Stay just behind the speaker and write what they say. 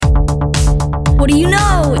What do you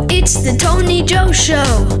know? It's the Tony Joe Show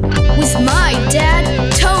with my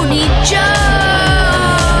dad, Tony Joe.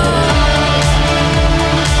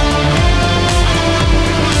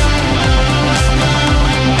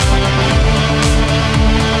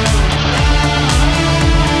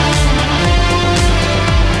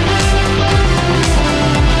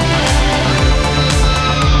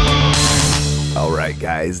 All right,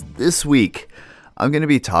 guys, this week I'm going to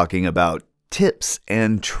be talking about tips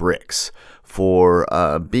and tricks for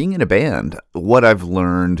being in a band. What I've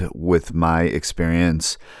learned with my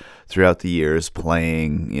experience throughout the years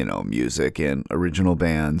playing, music in original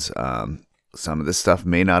bands. Some of this stuff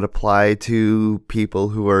may not apply to people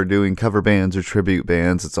who are doing cover bands or tribute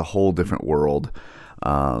bands. It's a whole different world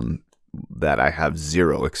that I have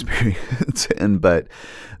zero experience in. But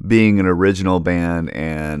being an original band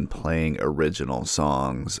and playing original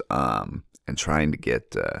songs and trying to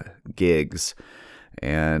get gigs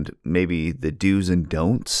and maybe the do's and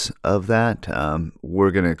don'ts of that, we're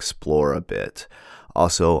going to explore a bit.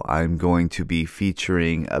 Also, I'm going to be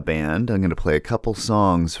featuring a band. I'm going to play a couple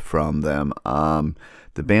songs from them.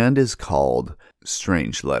 The band is called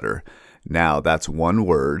Strange Letter. Now, that's one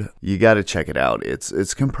word. You got to check it out.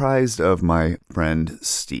 It's comprised of my friend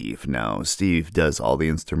Steve. Now, Steve does all the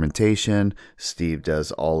instrumentation. Steve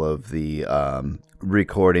does all of the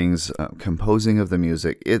recordings, composing of the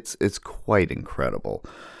music. It's quite incredible.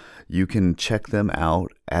 You can check them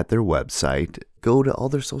out at their website. Go to all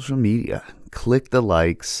their social media. Click the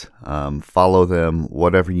likes. Follow them.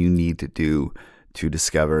 Whatever you need to do to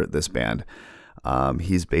discover this band.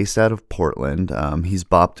 He's based out of Portland. He's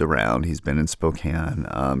bopped around. He's been in Spokane.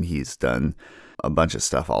 He's done a bunch of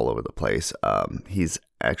stuff all over the place. He's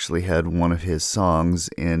actually had one of his songs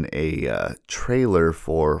in a trailer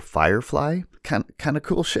for Firefly. Kind of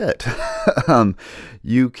cool shit.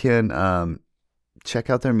 You can check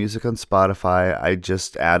out their music on Spotify. I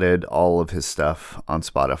just added all of his stuff on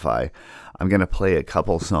Spotify. I'm going to play a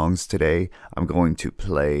couple songs today. I'm going to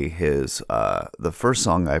play his the first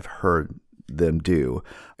song I've heard them do.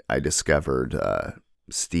 I discovered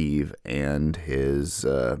Steve and his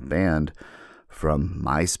band from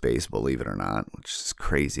MySpace, believe it or not, which is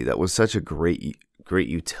crazy. That was such a great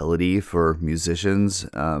utility for musicians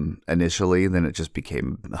initially. Then it just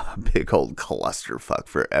became a big old clusterfuck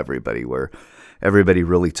for everybody, where everybody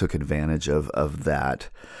really took advantage of that.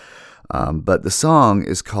 But the song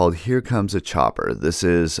is called Here Comes a Chopper. This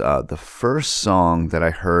is the first song that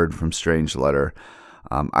I heard from Strange Letter.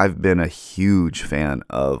 I've been a huge fan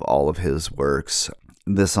of all of his works.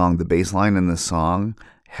 This song, the bass line in this song,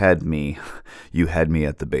 you had me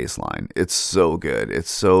at the bass line. It's so good. It's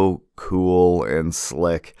so cool and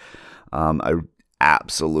slick. I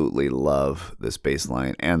absolutely love this bass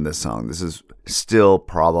line and this song. This is still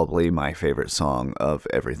probably my favorite song of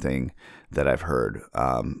everything that I've heard.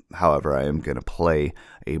 However, I am going to play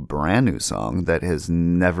a brand new song that has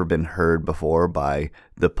never been heard before by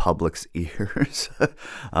the public's ears.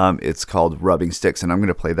 It's called Rubbing Sticks, and I'm going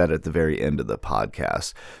to play that at the very end of the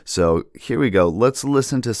podcast. So here we go. Let's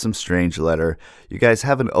listen to some Strange Letter. You guys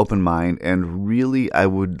have an open mind, and really, I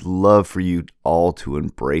would love for you all to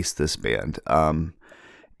embrace this band.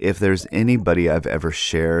 If there's anybody I've ever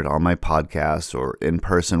shared on my podcast or in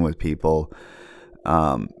person with people,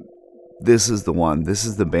 this is the one. This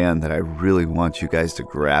is the band that I really want you guys to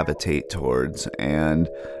gravitate towards and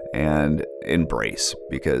embrace.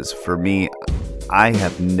 Because for me, I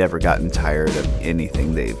have never gotten tired of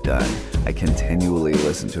anything they've done. I continually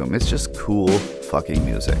listen to them. It's just cool fucking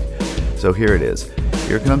music. So here it is.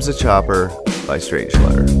 Here Comes a Chopper by Strange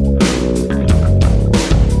Letter.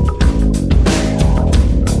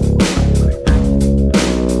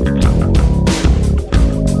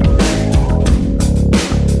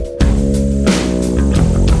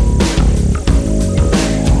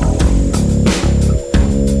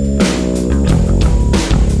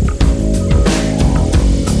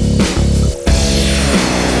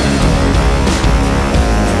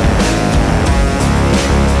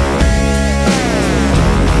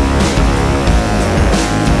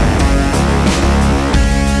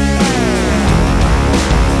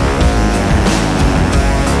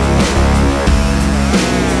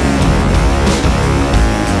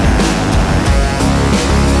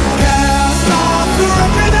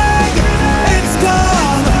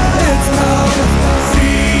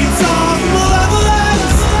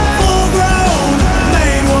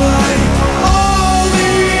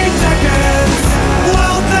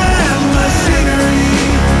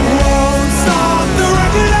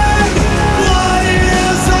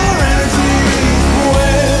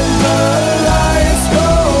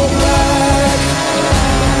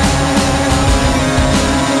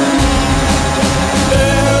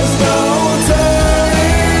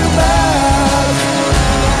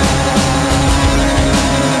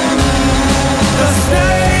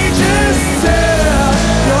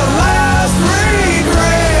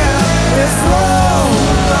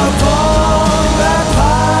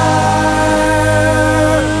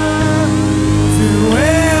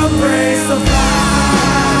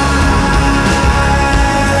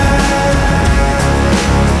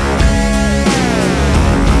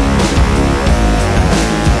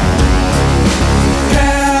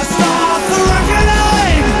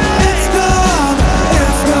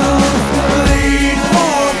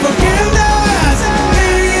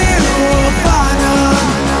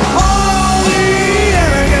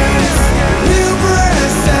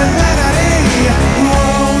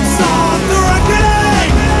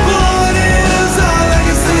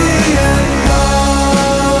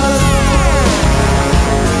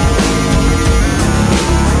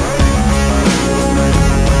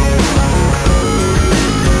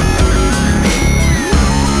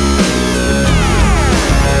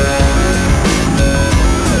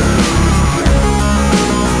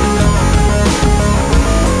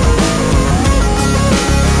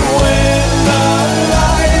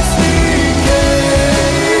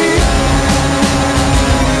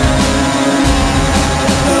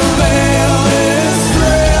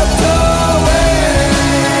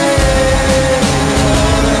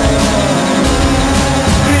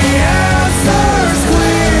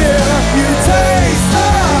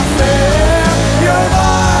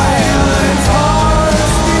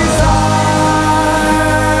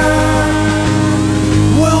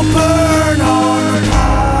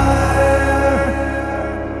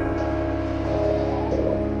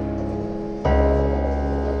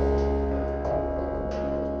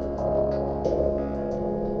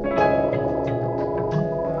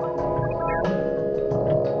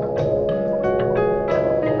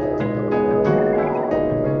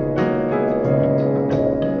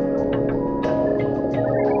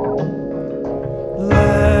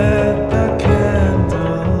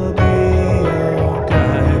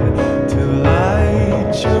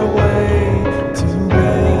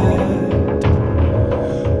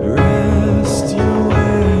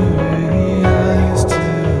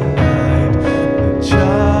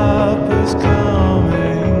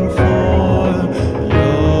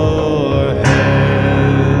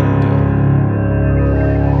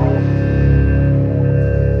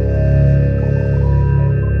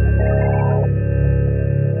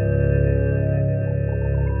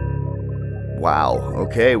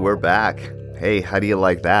 Okay, we're back. Hey, how do you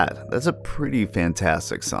like that? That's a pretty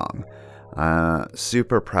fantastic song.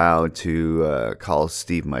 Super proud to call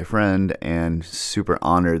Steve my friend, and super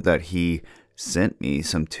honored that he sent me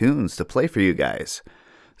some tunes to play for you guys.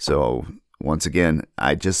 So, once again,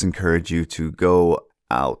 I just encourage you to go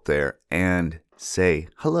out there and say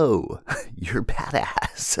hello. You're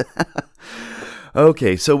badass.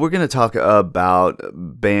 Okay, so we're going to talk about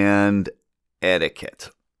band etiquette,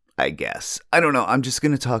 I guess. I don't know. I'm just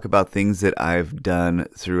going to talk about things that I've done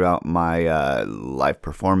throughout my live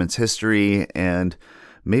performance history, and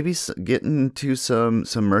maybe get into some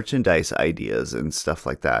merchandise ideas and stuff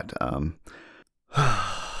like that.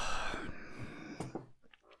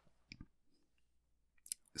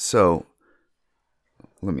 So,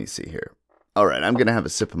 let me see here. All right, I'm going to have a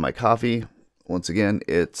sip of my coffee. Once again,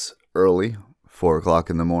 it's early, 4 o'clock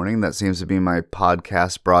in the morning. That seems to be my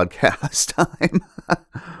podcast broadcast time.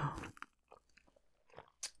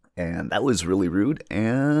 And that was really rude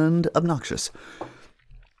and obnoxious.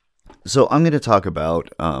 So I'm going to talk about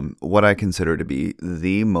what I consider to be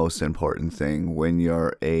the most important thing when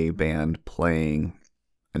you're a band playing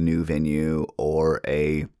a new venue or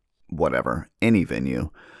a whatever, any venue.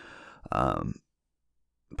 God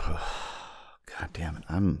damn it.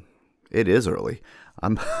 It is early.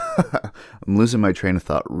 I'm losing my train of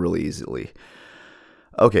thought really easily.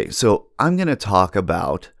 Okay, so I'm going to talk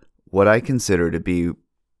about what I consider to be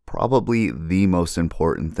probably the most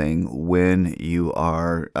important thing when you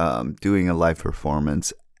are doing a live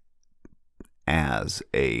performance as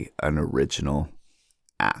an original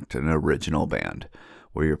act, an original band,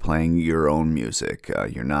 where you're playing your own music.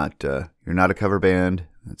 You're not a cover band.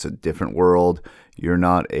 It's a different world. You're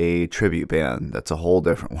not a tribute band. That's a whole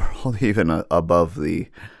different world, even above the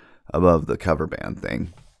cover band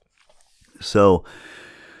thing. So,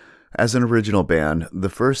 as an original band, the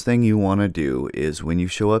first thing you want to do is when you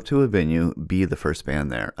show up to a venue, be the first band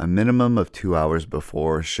there. A minimum of 2 hours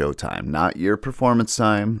before showtime. Not your performance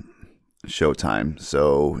time, showtime.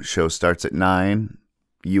 So, show starts at 9.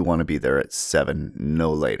 You want to be there at 7,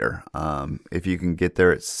 no later. If you can get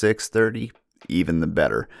there at 6:30, even the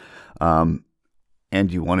better.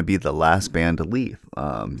 And you want to be the last band to leave.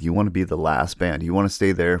 You want to be the last band. You want to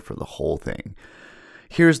stay there for the whole thing.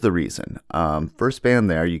 Here's the reason. First band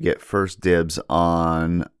there, you get first dibs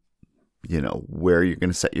on, where you're going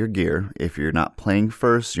to set your gear. If you're not playing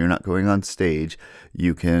first, you're not going on stage,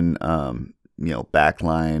 you can,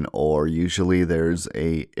 backline, or usually there's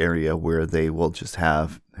a area where they will just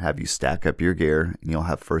have you stack up your gear, and you'll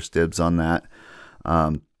have first dibs on that.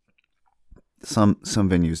 Some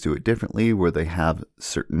venues do it differently, where they have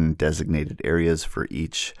certain designated areas for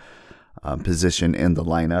each position in the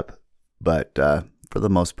lineup. But for the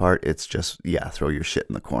most part, it's just, throw your shit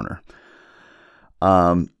in the corner.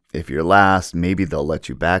 If you're last, maybe they'll let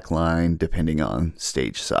you backline, depending on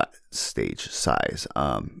stage size.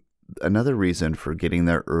 Another reason for getting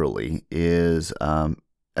there early is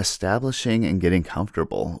establishing and getting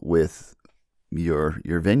comfortable with your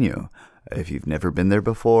venue. If you've never been there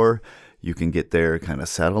before, you can get there, kind of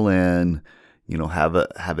settle in, have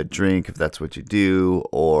a drink if that's what you do,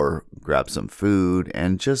 or grab some food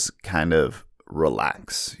and just kind of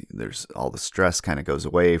relax. There's all the stress kind of goes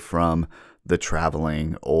away from the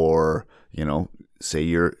traveling, or, say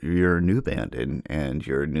you're a new band and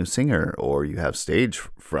you're a new singer, or you have stage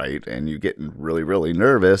fright and you get really, really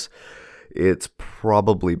nervous. It's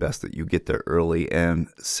probably best that you get there early and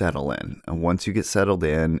settle in. And once you get settled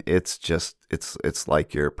in, it's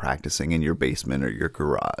like you're practicing in your basement or your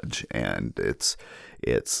garage, and it's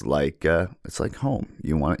like home.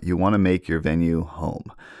 You want to make your venue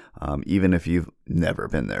home, even if you've never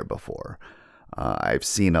been there before. I've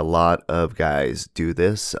seen a lot of guys do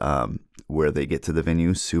this, where they get to the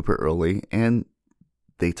venue super early and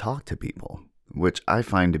they talk to people, which I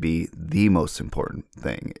find to be the most important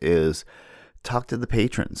thing. Is talk to the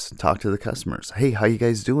patrons, talk to the customers. Hey, how you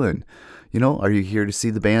guys doing? Are you here to see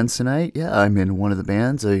the bands tonight? Yeah, I'm in one of the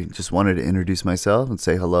bands. I just wanted to introduce myself and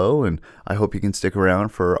say hello, and I hope you can stick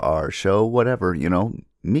around for our show, whatever,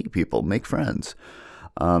 meet people, make friends.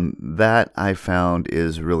 That I found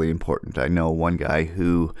is really important. I know one guy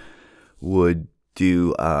who would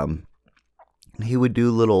do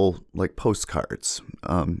little like postcards,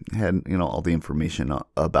 had, all the information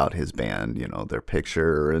about his band, their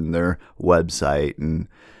picture and their website and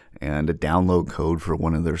a download code for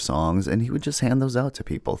one of their songs. And he would just hand those out to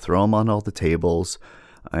people, throw them on all the tables,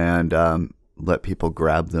 and let people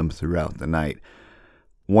grab them throughout the night.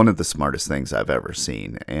 One of the smartest things I've ever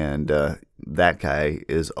seen. And that guy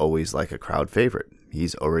is always like a crowd favorite.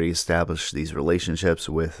 He's already established these relationships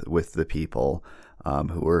with the people.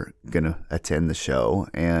 who are going to attend the show,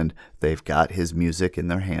 and they've got his music in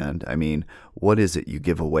their hand. I mean, what is it? You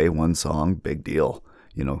give away one song, big deal.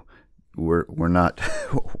 You know, we're not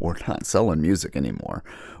we're not selling music anymore.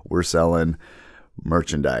 We're selling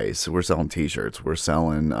merchandise. We're selling T-shirts. We're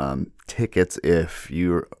selling tickets if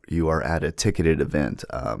you are at a ticketed event.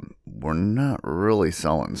 We're not really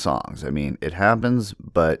selling songs. I mean, it happens,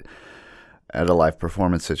 but at a live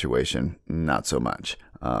performance situation, not so much.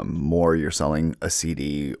 More you're selling a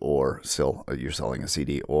CD, or you're selling a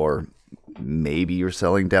CD, or maybe you're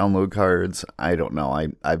selling download cards. I don't know.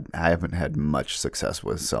 I haven't had much success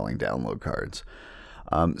with selling download cards.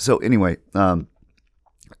 So anyway,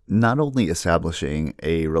 not only establishing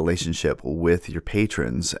a relationship with your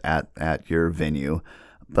patrons at your venue,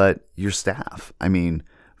 but your staff. I mean,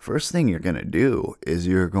 first thing you're going to do is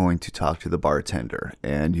you're going to talk to the bartender,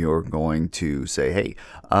 and you're going to say, hey,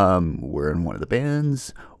 we're in one of the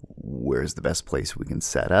bands. Where's the best place we can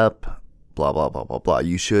set up? Blah, blah, blah, blah, blah.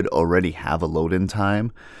 You should already have a load-in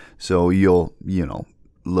time. So you'll,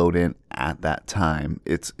 load in at that time.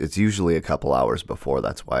 It's usually a couple hours before.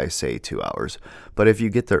 That's why I say 2 hours. But if you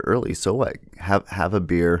get there early, so what? Have a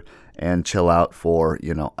beer and chill out for,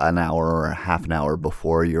 an hour or a half an hour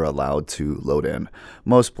before you're allowed to load in.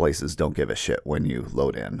 Most places don't give a shit when you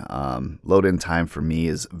load in. Load in time for me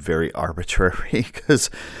is very arbitrary because,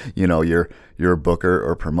 your booker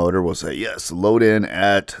or promoter will say, yes, load in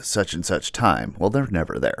at such and such time. Well, they're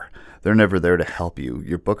never there. They're never there to help you.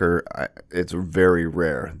 Your booker, it's very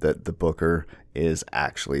rare that the booker is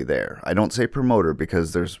actually there. I don't say promoter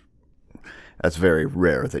because that's very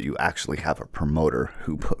rare that you actually have a promoter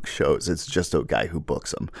who books shows. It's just a guy who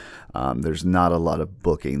books them. There's not a lot of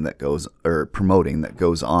promoting that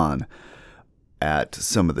goes on at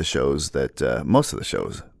some of the shows that, most of the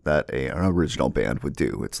shows that an original band would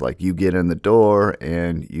do. It's like you get in the door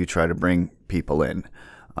and you try to bring people in.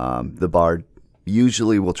 The bar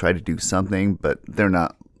usually will try to do something, but they're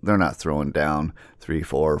not throwing down $300,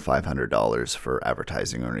 $400, $500 for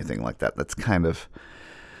advertising or anything like that. It's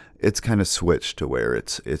kind of switched to where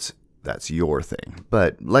that's your thing.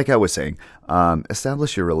 But like I was saying,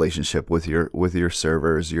 establish your relationship with your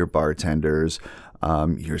servers, your bartenders,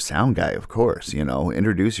 your sound guy, of course.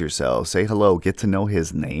 Introduce yourself, say hello, get to know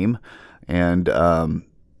his name, and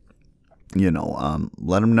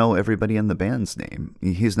let him know everybody in the band's name.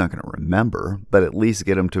 He's not going to remember, but at least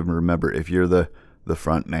get him to remember if you're the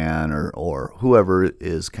front man or whoever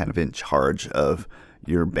is kind of in charge of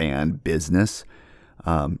your band business.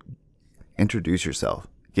 Introduce yourself.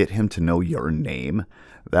 Get him to know your name.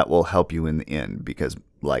 That will help you in the end because,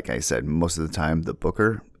 like I said, most of the time the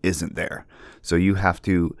booker isn't there. So you have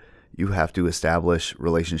to establish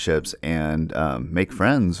relationships and make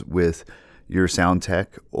friends with your sound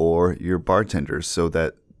tech or your bartenders so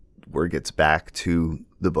that word gets back to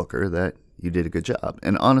the booker that you did a good job.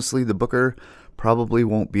 And honestly, the booker probably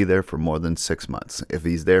won't be there for more than 6 months. If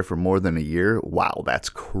he's there for more than a year, wow, that's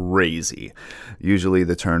crazy. Usually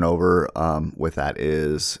the turnover with that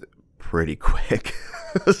is pretty quick.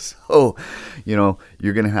 So, you're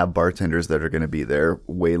going to have bartenders that are going to be there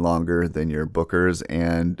way longer than your bookers,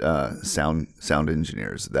 and sound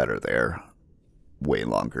engineers that are there way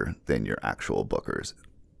longer than your actual bookers,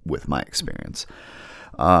 with my experience.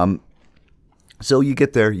 So you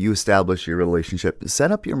get there, you establish your relationship,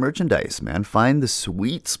 set up your merchandise, man. Find the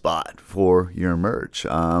sweet spot for your merch.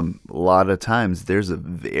 A lot of times there's a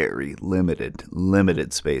very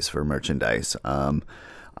limited space for merchandise.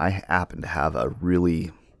 I happen to have a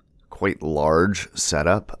really quite large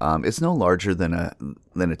setup. It's no larger than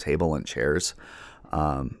a table and chairs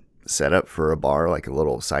setup for a bar, like a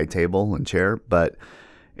little side table and chair, but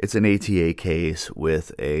it's an ATA case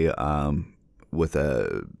with a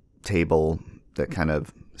table that kind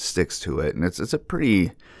of sticks to it, and it's a pretty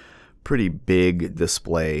big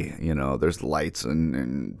display. There's lights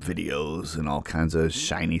and videos and all kinds of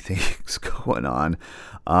shiny things going on.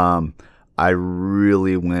 I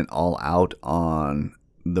really went all out on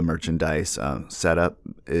the merchandise setup,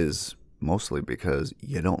 is mostly because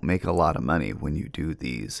you don't make a lot of money when you do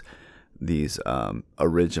these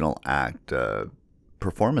original act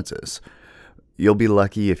performances. You'll be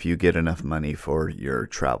lucky if you get enough money for your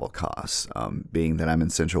travel costs. Being that I'm in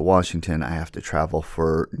Central Washington, I have to travel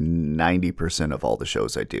for 90% of all the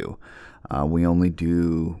shows I do. We only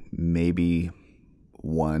do maybe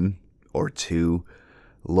 1 or 2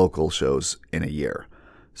 local shows in a year.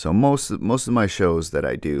 So most of my shows that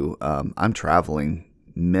I do, I'm traveling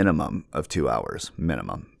minimum of 2 hours,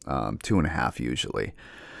 2.5 usually.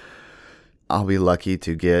 I'll be lucky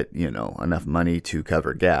to get, enough money to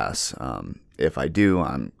cover gas. If I do,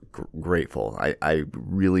 I'm grateful. I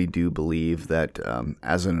really do believe that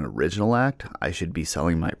as an original act, I should be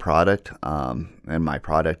selling my product, and my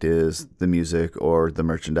product is the music or the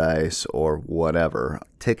merchandise or whatever.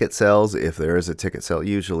 Ticket sales, if there is a ticket sale,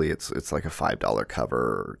 usually it's like a $5 cover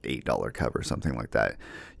or $8 cover, something like that.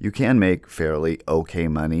 You can make fairly okay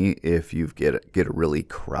money if you get a really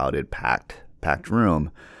crowded, packed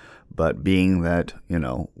room. But being that,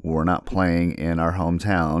 we're not playing in our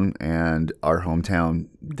hometown and our hometown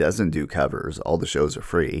doesn't do covers, all the shows are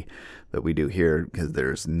free that we do here because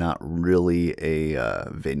there's not really a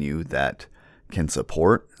venue that can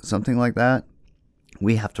support something like that.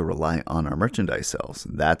 We have to rely on our merchandise sales.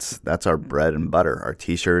 That's our bread and butter. Our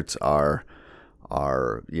t-shirts, our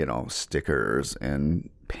stickers and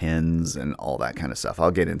pins and all that kind of stuff.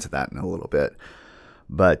 I'll get into that in a little bit.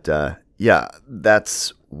 But yeah,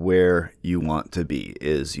 that's where you want to be,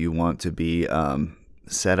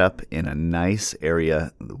 set up in a nice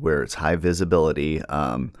area where it's high visibility.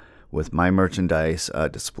 With my merchandise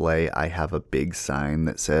display, I have a big sign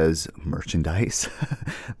that says merchandise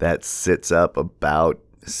that sits up about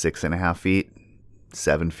 6.5 feet,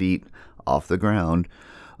 7 feet off the ground,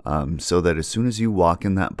 so that as soon as you walk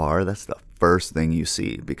in that bar, that's the first thing you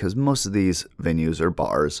see, because most of these venues or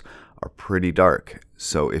bars are pretty dark.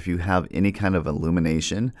 So if you have any kind of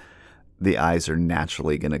illumination, the eyes are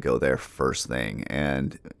naturally going to go there first thing.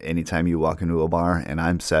 And anytime you walk into a bar and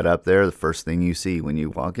I'm set up there, the first thing you see when you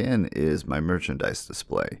walk in is my merchandise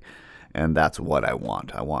display. And that's what I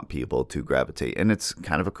want. I want people to gravitate. And it's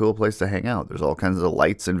kind of a cool place to hang out. There's all kinds of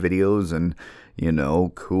lights and videos and,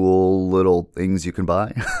 cool little things you can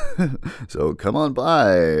buy. So come on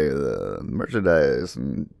by the merchandise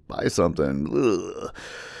and buy something. Ugh.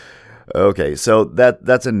 Okay, so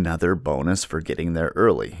that's another bonus for getting there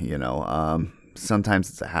early. Sometimes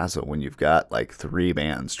it's a hassle when you've got like 3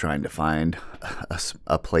 bands trying to find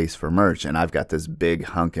a place for merch, and I've got this big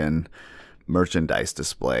hunkin' merchandise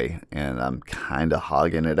display, and I'm kind of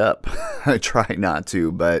hogging it up. I try not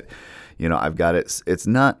to, but I've got it. It's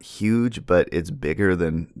not huge, but it's bigger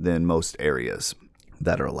than most areas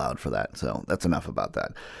that are allowed for that. So that's enough about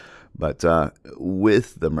that. But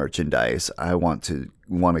with the merchandise, I want to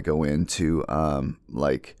go into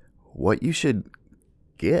like what you should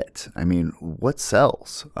get. I mean, what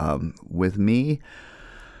sells? With me,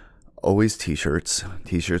 always t-shirts.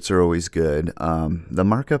 T-shirts are always good. The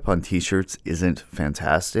markup on t-shirts isn't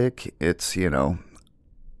fantastic. It's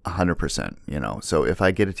 100%. So if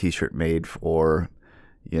I get a t-shirt made for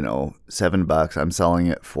 $7, I'm selling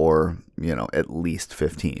it for at least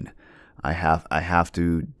 15. I have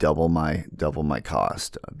to double my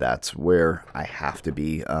cost. That's where I have to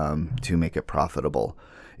be to make it profitable.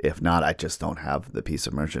 If not, I just don't have the piece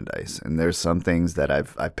of merchandise. And there's some things that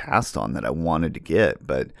I've passed on that I wanted to get,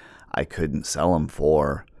 but I couldn't sell them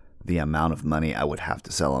for the amount of money I would have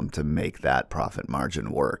to sell them to make that profit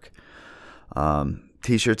margin work.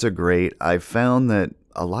 T-shirts are great. I've found that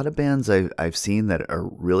a lot of bands I've seen that are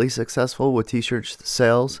really successful with t-shirt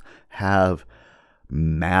sales have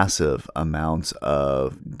massive amounts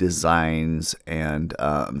of designs and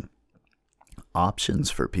options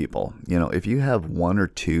for people. If you have 1 or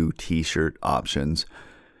 2 t-shirt options,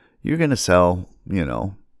 you're going to sell,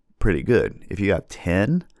 pretty good. If you have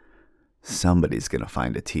 10, somebody's going to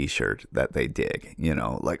find a t-shirt that they dig,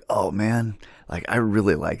 like, oh man, like I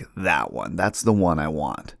really like that one. That's the one I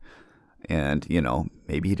want. And,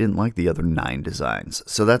 maybe he didn't like the other 9 designs.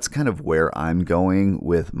 So that's kind of where I'm going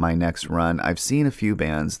with my next run. I've seen a few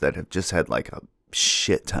bands that have just had like a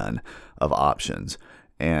shit ton of options,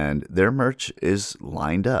 and their merch is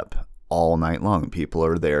lined up all night long. People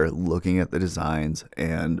are there looking at the designs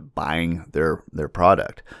and buying their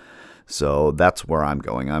product. So that's where I'm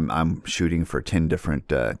going. I'm shooting for 10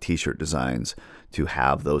 different t-shirt designs to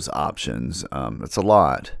have those options. It's a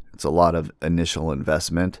lot. It's a lot of initial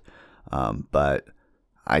investment. But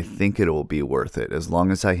I think it will be worth it as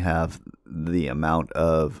long as I have the amount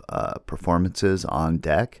of performances on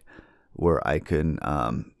deck where I can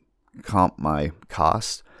comp my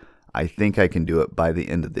costs. I think I can do it by the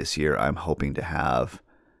end of this year. I'm hoping to have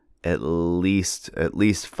at least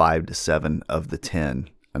 5 to 7 of the 10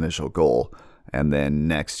 initial goal, and then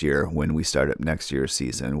next year when we start up next year's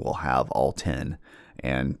season, we'll have all 10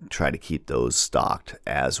 and try to keep those stocked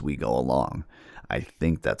as we go along. I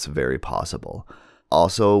think that's very possible.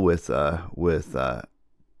 Also, with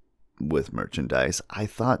merchandise, I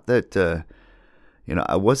thought that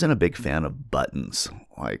I wasn't a big fan of buttons.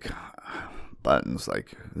 Like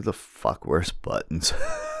who the fuck wears buttons?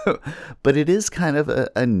 But it is kind of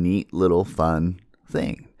a neat little fun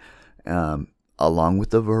thing. Along with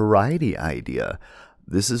the variety idea,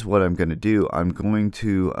 this is what I'm going to do. I'm going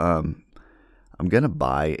to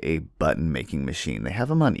buy a button making machine. They have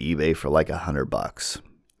them on eBay for like $100.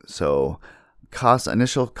 So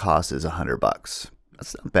initial cost is $100.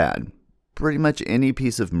 That's not bad. Pretty much any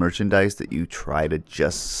piece of merchandise that you try to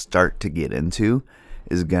just start to get into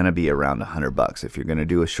is going to be around $100. If you're going to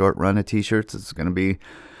do a short run of t-shirts, it's going to be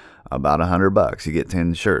about $100. You get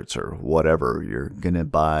 10 shirts or whatever. You're going to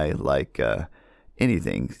buy like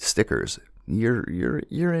anything, stickers. You're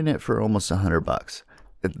in it for almost $100.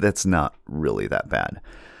 That's not really that bad.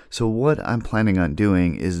 So what I'm planning on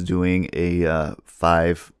doing is doing a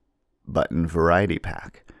 5-button variety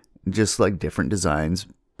pack, just like different designs,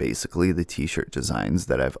 basically the t-shirt designs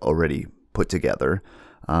that I've already put together.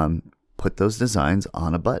 Put those designs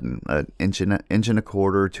on a button, an inch and a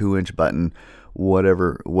quarter, 2-inch button,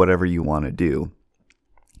 whatever you want to do,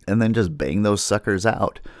 and then just bang those suckers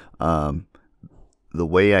out. The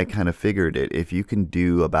way I kind of figured it, if you can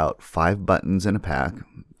do about 5 buttons in a pack,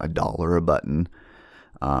 $1 a button,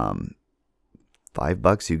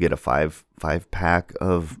 $5, you get a five pack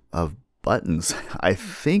of buttons. I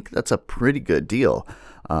think that's a pretty good deal.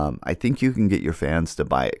 I think you can get your fans to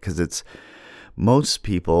buy it because most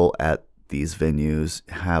people at these venues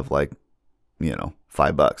have like,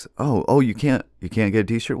 $5. Oh, you can't get a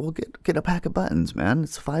t-shirt? Well, get a pack of buttons, man.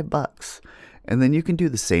 It's $5. And then you can do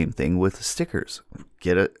the same thing with stickers.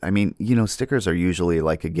 Stickers are usually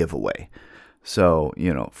like a giveaway. So,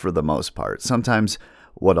 for the most part, sometimes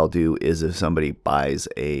what I'll do is if somebody buys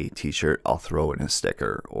a t-shirt, I'll throw in a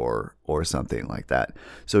sticker or something like that.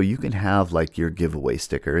 So you can have like your giveaway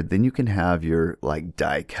sticker, then you can have your like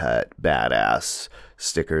die cut badass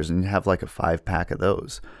stickers and have like a 5-pack of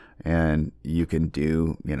those. And you can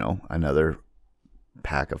do, another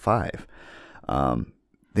pack of 5.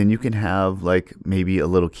 Then you can have like maybe a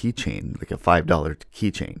little keychain, like a $5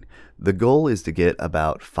 keychain. The goal is to get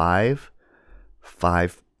about $5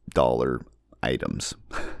 items.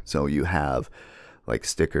 So you have like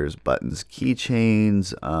stickers, buttons,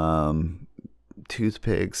 keychains,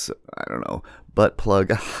 toothpicks, I don't know, butt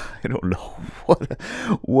plug, I don't know,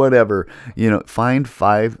 whatever. Find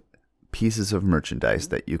 5 pieces of merchandise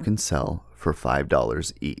that you can sell for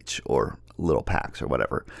 $5 each, or little packs or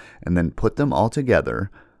whatever, and then put them all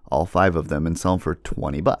together, all 5 of them, and sell them for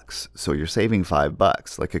 $20. So you're saving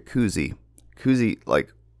 $5, like a koozie,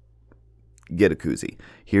 like get a koozie.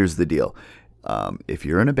 Here's the deal. If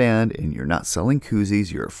you're in a band and you're not selling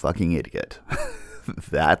koozies, you're a fucking idiot.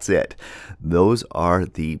 That's it. Those are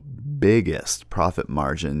the biggest profit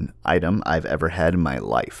margin item I've ever had in my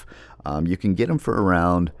life. You can get them for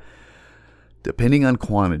around, depending on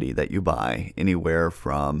quantity that you buy, anywhere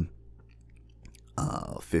from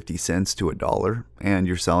 50 cents to $1, and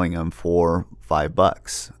you're selling them for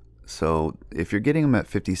 $5. So if you're getting them at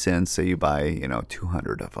 50 cents, say you buy,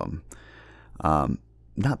 200 of them,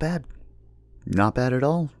 not bad. Not bad at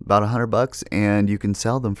all. About $100, and you can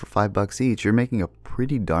sell them for $5 each. You're making a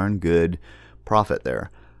pretty darn good profit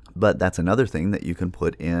there. But that's another thing that you can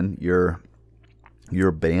put in your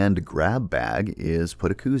band grab bag is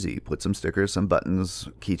put a koozie, put some stickers, some buttons,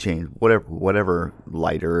 keychain, whatever,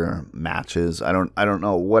 lighter, matches. I don't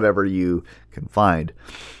know, whatever you can find.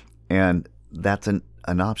 And that's an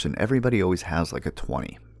option. Everybody always has like a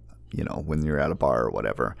 20, when you're at a bar or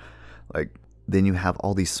whatever. Like, then you have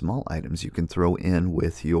all these small items you can throw in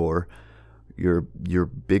with your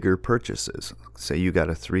bigger purchases. Say you got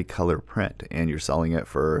a 3-color print and you're selling it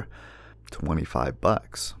for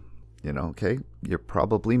 $25. Okay, you're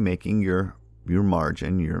probably making your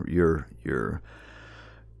margin, your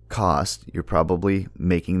cost. You're probably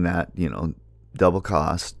making that double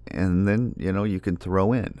cost, and then you can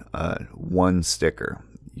throw in one sticker,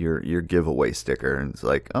 your giveaway sticker, and it's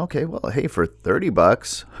like, okay, well, hey, for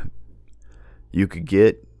 $30. You could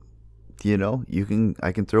get,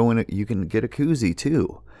 I can throw in you can get a koozie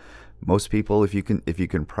too. Most people, if you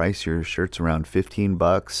can price your shirts around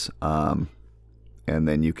 $15, and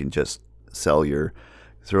then you can just throw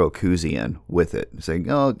a koozie in with it, saying,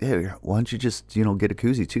 oh, hey, why don't you just, get a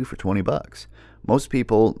koozie too for $20? Most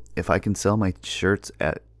people, if I can sell my shirts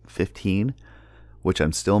at 15, which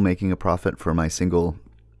I'm still making a profit for my single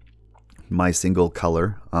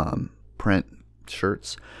color print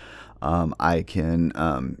shirts, I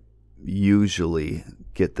can usually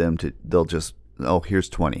get them to, they'll just, oh, here's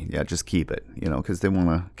 20. Yeah, just keep it, because they want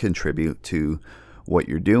to contribute to what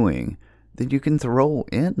you're doing. Then you can throw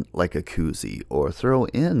in like a koozie, or throw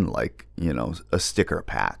in like, a sticker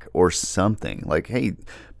pack or something. Like, hey,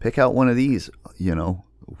 pick out one of these,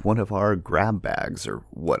 one of our grab bags or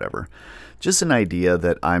whatever. Just an idea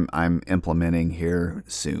that I'm implementing here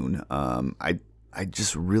soon. I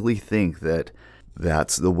just really think that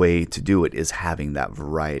that's the way to do it, is having that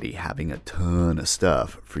variety, having a ton of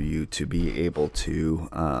stuff for you to be able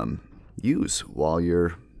to use while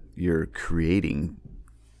you're creating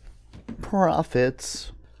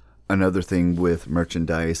profits. Another thing with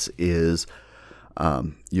merchandise is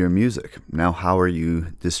your music. Now, how are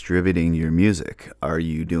you distributing your music? Are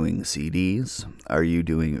you doing CDs? Are you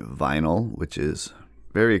doing vinyl, which is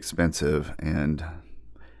very expensive, and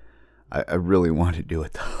I really want to do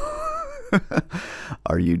it though.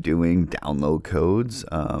 Are you doing download codes?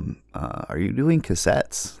 Are you doing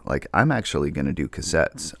cassettes? Like, I'm actually going to do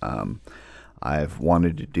cassettes. I've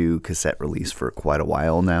wanted to do cassette release for quite a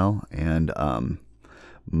while now, and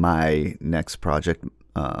my next project,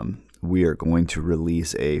 we are going to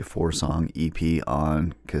release a 4-song EP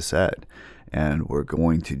on cassette, and we're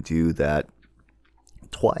going to do that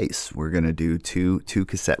twice. We're going to do two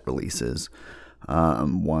cassette releases,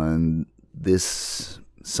 one this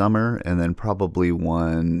summer and then probably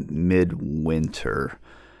one midwinter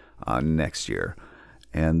next year.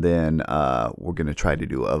 And then we're going to try to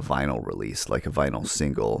do a vinyl release, like a vinyl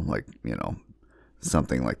single, like,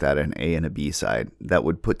 something like that, an A and a B side that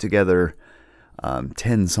would put together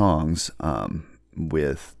 10 songs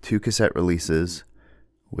with 2 cassette releases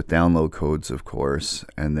with download codes, of course,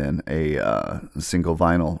 and then a single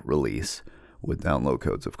vinyl release with download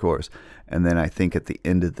codes, of course. And then I think at the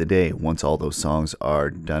end of the day, once all those songs are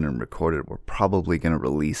done and recorded, we're probably going to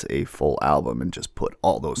release a full album and just put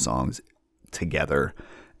all those songs together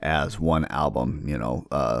as one album,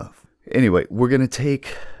 Anyway, we're going to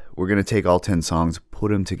take all 10 songs,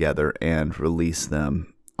 put them together, and release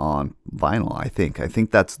them on vinyl. I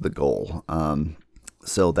think that's the goal.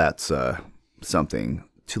 So that's something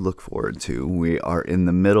to look forward to. We are in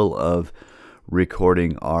the middle of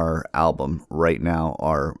recording our album right now,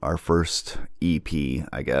 our first EP,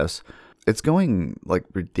 I guess. It's going like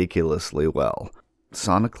ridiculously well.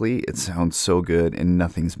 Sonically, it sounds so good and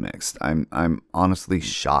nothing's mixed. I'm honestly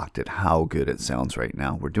shocked at how good it sounds right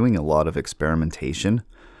now. We're doing a lot of experimentation,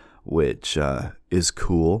 which is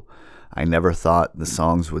cool. I never thought the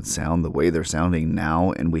songs would sound the way they're sounding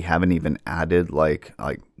now, and we haven't even added like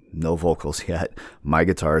no vocals yet. My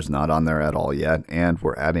guitar is not on there at all yet, and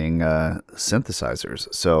we're adding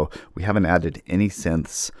synthesizers. So we haven't added any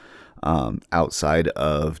synths outside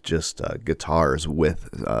of just guitars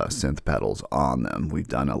with synth pedals on them. We've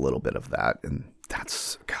done a little bit of that, and it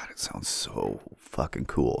sounds so fucking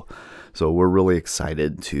cool. So we're really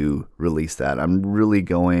excited to release that. I'm really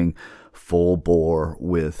going full bore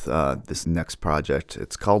with this next project.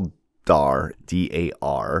 It's called DAR,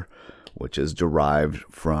 D-A-R, which is derived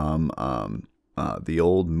from the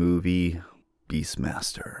old movie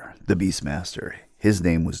Beastmaster. The Beastmaster. His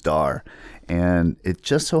name was Dar, and it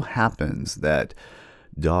just so happens that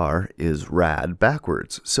Dar is rad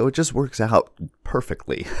backwards, so it just works out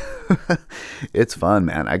perfectly. It's fun,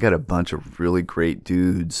 man. I got a bunch of really great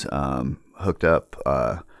dudes hooked up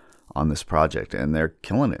on this project, and they're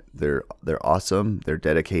killing it. They're awesome. They're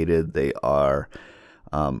dedicated. They are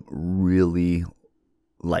really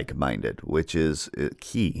like-minded, which is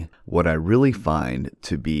key. What I really find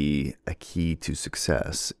to be a key to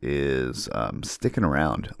success is sticking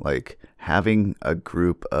around, like having a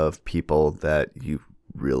group of people that you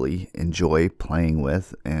really enjoy playing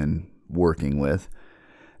with and working with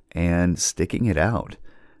and sticking it out.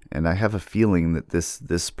 And I have a feeling that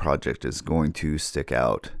this project is going to stick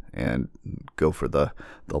out and go for the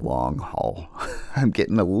long haul. I'm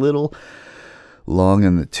getting a little long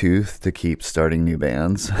in the tooth to keep starting new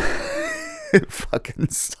bands. It fucking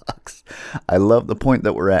sucks. I love the point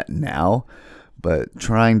that we're at now, but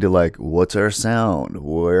trying to what's our sound?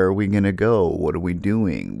 Where are we gonna go? What are we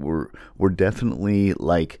doing? We're definitely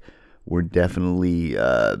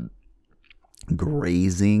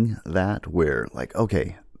grazing that, where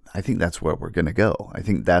okay, I think that's where we're gonna go. I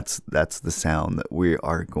think that's the sound that we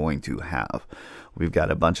are going to have. We've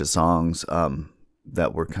got a bunch of songs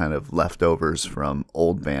that were kind of leftovers from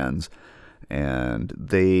old bands, and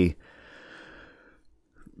they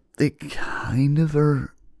kind of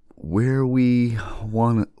are where we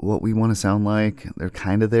want, what we want to sound like. They're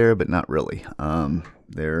kind of there, but not really.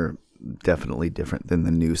 They're definitely different than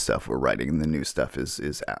the new stuff we're writing, and the new stuff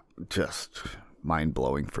is just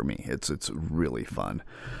mind-blowing for me. It's really fun.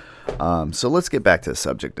 So let's get back to the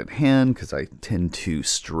subject at hand, because I tend to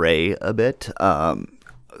stray a bit.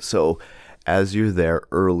 So as you're there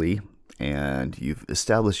early and you've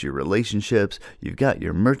established your relationships, you've got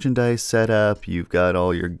your merchandise set up, you've got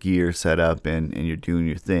all your gear set up, and you're doing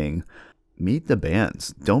your thing, meet the bands.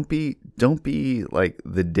 Don't be like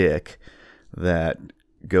the dick that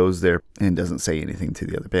goes there and doesn't say anything to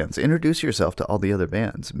the other bands. Introduce yourself to all the other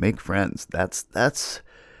bands. Make friends. That's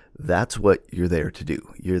what you're there to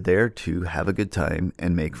do. You're there to have a good time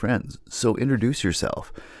and make friends. So introduce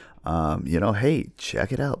yourself. Hey,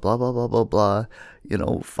 check it out, blah, blah, blah, blah, blah.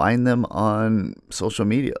 Find them on social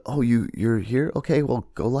media. Oh, you're here? Okay, well,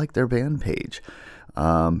 go like their band page.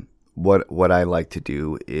 What I like to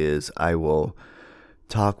do is I will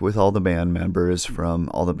talk with all the band members from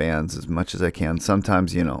all the bands as much as I can.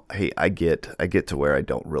 Sometimes, hey, I get to where I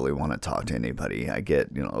don't really want to talk to anybody. I get,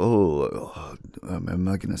 am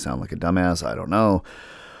I going to sound like a dumbass? I don't know.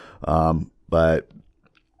 But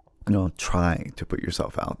try to put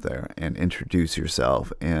yourself out there and introduce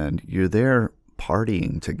yourself, and you're there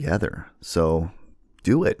partying together. So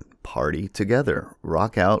do it. Party together.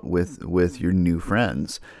 Rock out with your new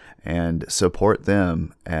friends and support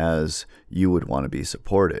them as you would want to be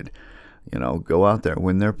supported. Go out there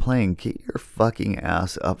when they're playing, get your fucking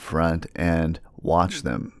ass up front and watch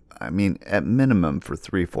them. I mean, at minimum for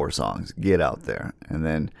 3-4 songs, get out there. And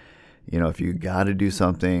then, if you got to do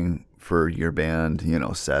something for your band,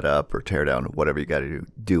 set up or tear down, whatever you got to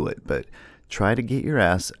do it. But try to get your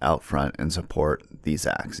ass out front and support these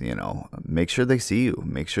acts, Make sure they see you.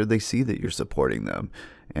 Make sure they see that you're supporting them.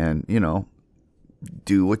 And,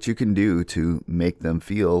 do what you can do to make them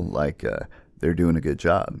feel like they're doing a good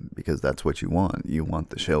job, because that's what you want. You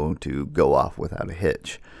want the show to go off without a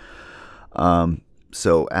hitch.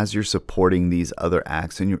 So as you're supporting these other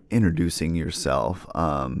acts and you're introducing yourself,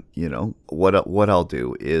 what I'll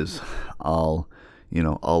do is I'll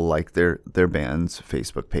like their band's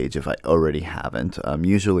Facebook page if I already haven't.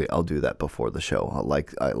 Usually I'll do that before the show.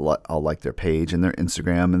 I'll like their page and their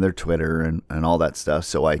Instagram and their Twitter and all that stuff,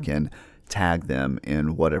 so I can tag them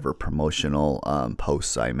in whatever promotional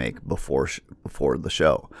posts I make before the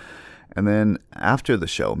show. And then after the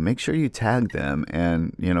show, make sure you tag them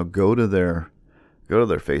and go to their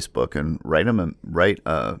Facebook and write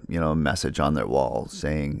a message on their wall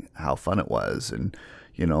saying how fun it was and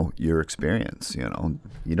your experience. You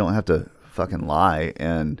don't have to fucking lie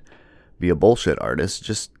and be a bullshit artist.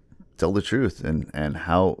 Just tell the truth and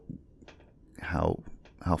how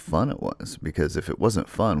fun it was, because if it wasn't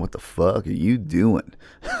fun, what the fuck are you doing?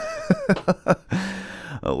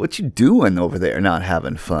 What you doing over there not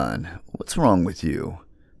having fun? What's wrong with you?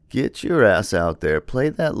 Get your ass out there, play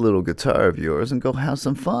that little guitar of yours, and go have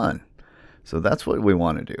some fun. So that's what we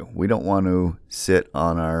want to do. We don't want to sit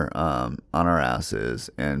on our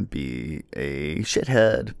asses and be a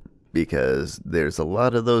shithead, because there's a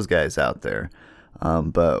lot of those guys out there.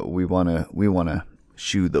 But we want to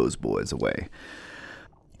shoo those boys away.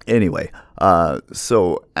 Anyway,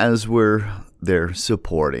 so as we're there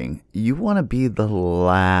supporting, you want to be the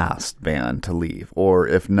last band to leave, or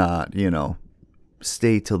if not,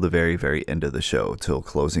 stay till the very, very end of the show, till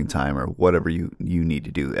closing time or whatever you need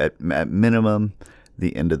to do. At minimum,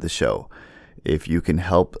 the end of the show. If you can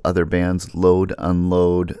help other bands load,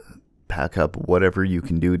 unload, pack up, whatever you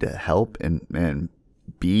can do to help and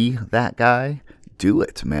be that guy, do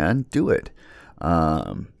it, man. Do it.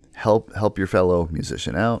 Help your fellow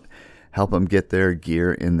musician out. Help them get their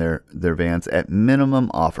gear in their vans. At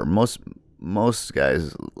minimum, offer. Most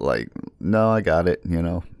guys no, I got it.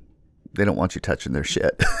 They don't want you touching their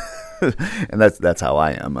shit. And that's how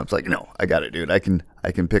I am. I was like, no, I got it, dude. I can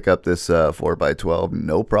pick up this 4x12,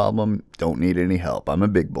 no problem. Don't need any help. I'm a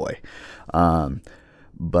big boy.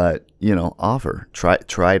 But offer.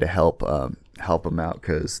 Try to help them out,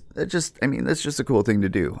 because that's just a cool thing to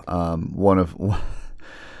do.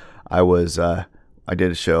 I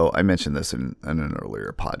did a show. I mentioned this in an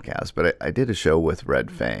earlier podcast, but I did a show with Red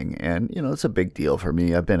Fang, and it's a big deal for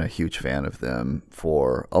me. I've been a huge fan of them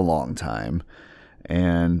for a long time,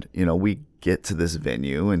 and we get to this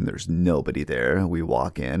venue and there's nobody there. We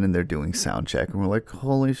walk in and they're doing sound check, and we're like,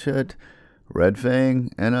 holy shit, Red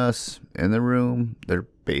Fang and us in the room. They're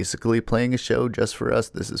basically playing a show just for us.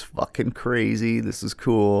 This is fucking crazy. This is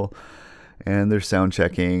cool. And they're sound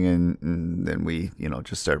checking, and then we,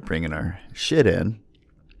 just start bringing our shit in.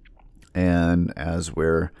 And as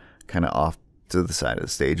we're kind of off to the side of the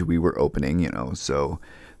stage, we were opening, so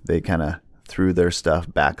they kind of threw their stuff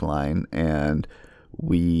backline, and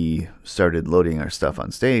we started loading our stuff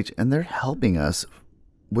on stage, and they're helping us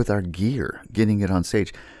with our gear, getting it on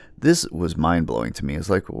stage. This was mind-blowing to me. It's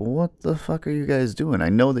like, what the fuck are you guys doing? I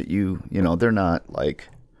know that they're not like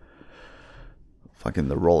fucking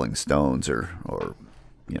the Rolling Stones or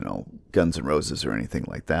Guns N' Roses or anything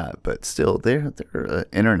like that, but still they're an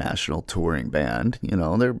international touring band.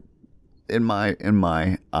 They're in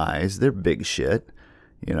my eyes, they're big shit.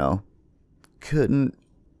 Couldn't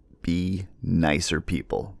be nicer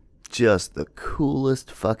people. just the coolest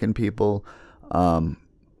fucking people.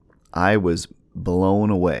 I was blown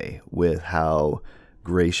away with how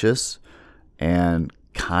gracious and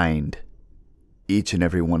kind each and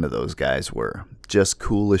every one of those guys were. Just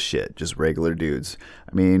cool as shit, just regular dudes.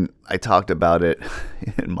 I mean, I talked about it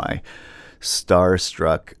in my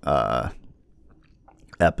Starstruck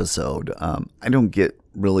episode. I don't get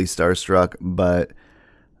really starstruck, but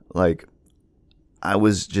like, I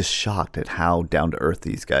was just shocked at how down to earth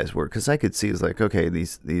these guys were, because I could see it's like, okay,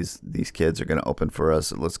 these kids are gonna open for us,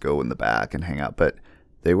 so let's go in the back and hang out. But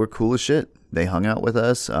they were cool as shit. They hung out with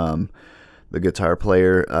us. The guitar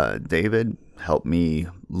player, David, helped me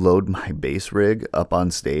load my bass rig up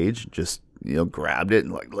on stage. Just, grabbed it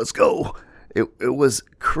and like, let's go. It was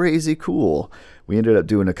crazy cool. We ended up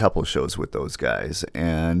doing a couple shows with those guys,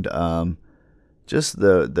 and just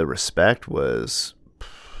the respect was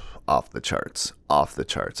off the charts.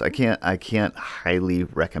 I can't highly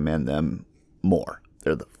recommend them more.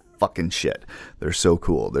 They're the fucking shit. They're so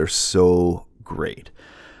cool. They're so great.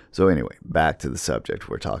 So anyway, back to the subject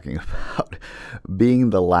we're talking about. Being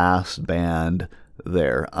the last band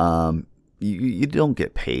there, you don't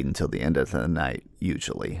get paid until the end of the night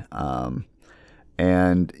usually.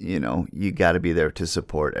 And you got to be there to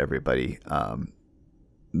support everybody.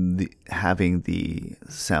 Having the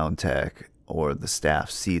sound tech or the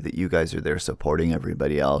staff see that you guys are there supporting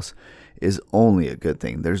everybody else is only a good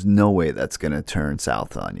thing. There's no way that's going to turn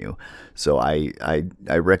south on you. So I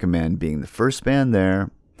recommend being the first band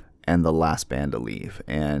there and the last band to leave,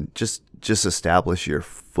 and just establish your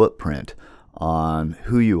footprint on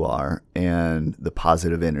who you are and the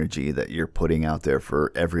positive energy that you're putting out there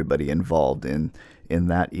for everybody involved in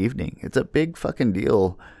that evening. It's a big fucking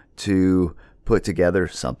deal to put together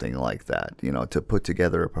something like that, to put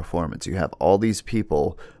together a performance. You have all these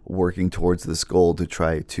people working towards this goal to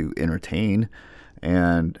try to entertain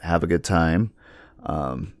and have a good time.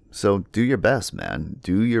 So do your best, man.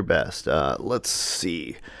 Do your best. Let's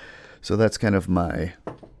see. So that's kind of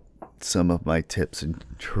some of my tips and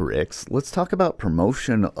tricks. Let's talk about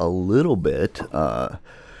promotion a little bit.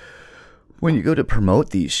 When you go to promote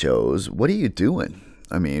these shows, what are you doing?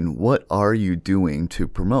 I mean, what are you doing to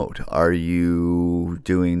promote? Are you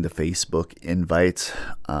doing the Facebook invites?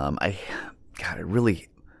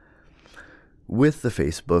 With the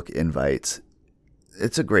Facebook invites,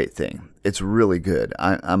 it's a great thing. It's really good.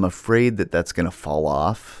 I'm afraid that that's going to fall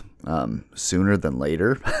off sooner than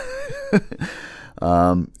later.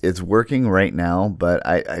 It's working right now, but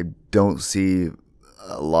I don't see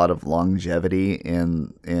a lot of longevity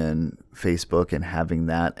in Facebook and having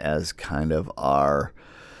that as kind of our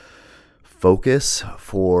focus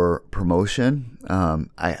for promotion.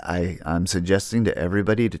 I'm suggesting to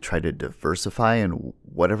everybody to try to diversify in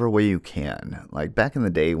whatever way you can. Like back in the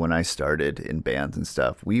day when I started in bands and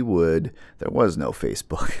stuff, there was no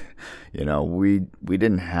Facebook. We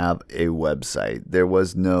didn't have a website. There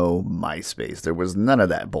was no MySpace. There was none of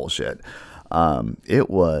that bullshit. It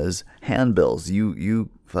was handbills. You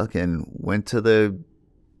fucking went to the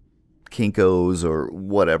Kinko's or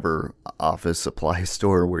whatever office supply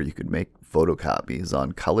store where you could make photocopies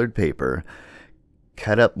on colored paper,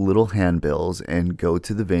 cut up little handbills, and go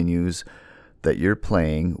to the venues that you're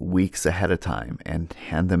playing weeks ahead of time and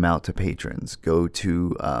hand them out to patrons. Go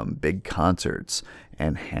to big concerts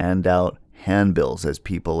and hand out handbills as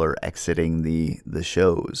people are exiting the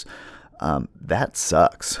shows. That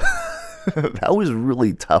sucks. That was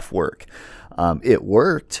really tough work. It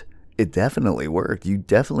worked. It definitely worked. You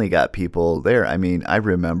definitely got people there. I mean, I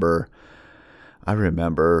remember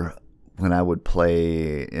when I would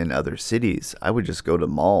play in other cities, I would just go to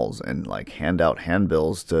malls and like hand out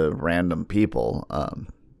handbills to random people.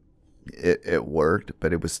 It worked,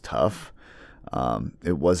 but it was tough.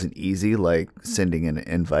 It wasn't easy, like sending an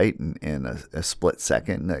invite in a split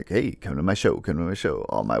second. Like, hey, come to my show.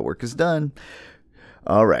 All my work is done.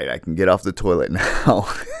 All right, I can get off the toilet now.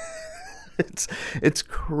 It's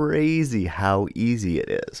crazy how easy it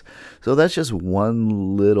is. So that's just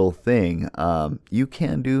one little thing. You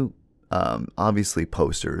can do, obviously,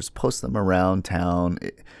 posters. Post them around town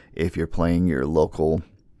if you're playing your local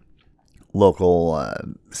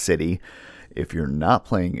city. If you're not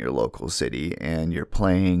playing your local city and you're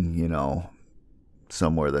playing,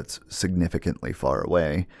 somewhere that's significantly far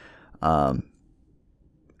away,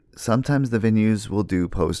 sometimes the venues will do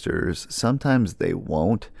posters. Sometimes they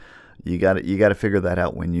won't. You got to figure that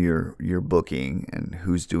out when you're booking and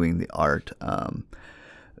who's doing the art. I'll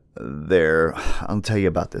tell you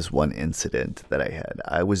about this one incident that I had.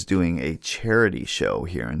 I was doing a charity show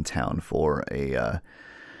here in town for a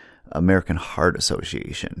American Heart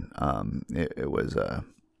Association. It was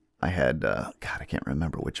I can't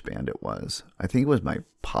remember which band it was. I think it was my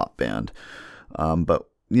pop band. But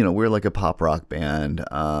we're like a pop rock band,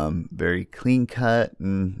 very clean cut,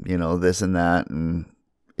 and this and that, and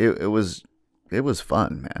it was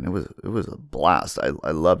fun, man. It was a blast.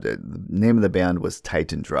 I loved it. The name of the band was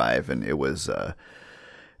Titan Drive, and it was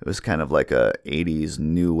kind of like a 80s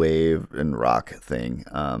new wave and rock thing.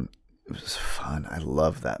 It was fun. I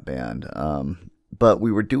love that band. But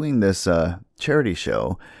we were doing this charity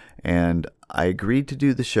show, and I agreed to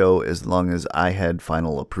do the show as long as I had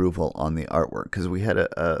final approval on the artwork, because we had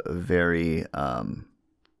a very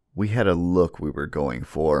we had a look we were going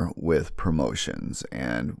for with promotions,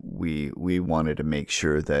 and we wanted to make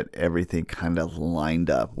sure that everything kind of lined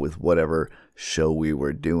up with whatever show we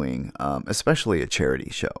were doing, especially a charity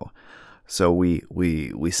show. So we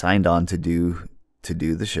signed on to do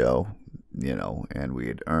the show, and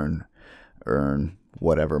we'd earn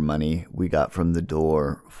whatever money we got from the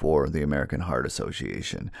door for the American Heart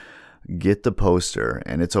Association. Get the poster,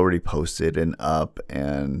 and it's already posted and up,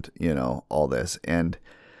 and all this. And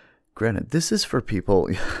granted, this is for people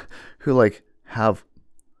who have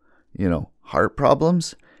heart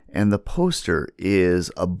problems, and the poster is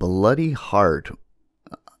a bloody heart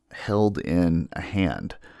held in a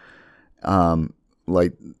hand,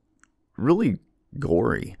 really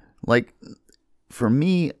gory. For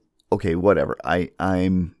me, okay, whatever.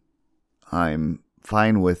 I'm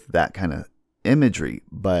fine with that kind of imagery,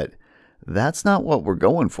 but that's not what we're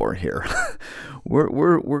going for here.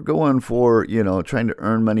 we're going for, trying to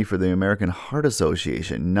earn money for the American Heart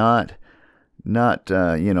Association, not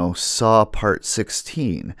Saw Part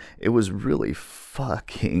 16. It was really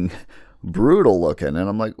fucking brutal looking, and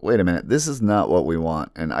I'm like, wait a minute, this is not what we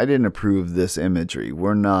want, and I didn't approve this imagery.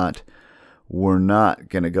 We're not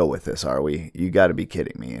going to go with this, are we? You got to be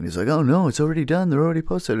kidding me. And he's like, oh no, it's already done. They're already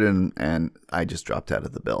posted. And I just dropped out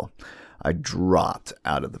of the bill. I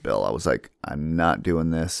was like, I'm not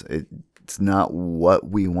doing this. It's not what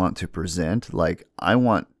we want to present. I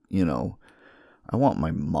want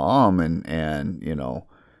my mom and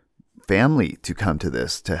family to come to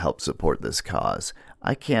this to help support this cause.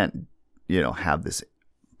 I can't, have this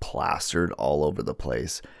plastered all over the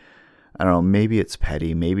place. I don't know, maybe it's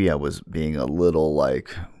petty. Maybe I was being a little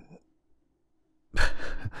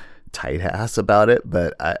tight ass about it,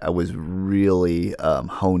 but I was really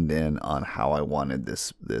honed in on how I wanted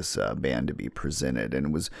this band to be presented,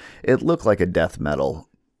 and it looked like a death metal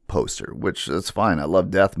poster, which is fine. I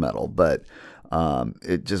love death metal, but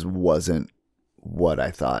it just wasn't what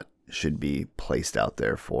I thought should be placed out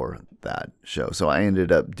there for that show. So I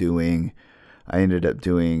ended up doing I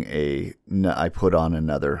put on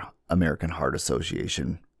another American Heart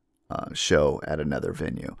Association show at another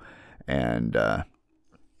venue, and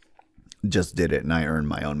just did it, and I earned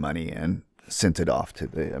my own money and sent it off to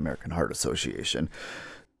the American Heart Association.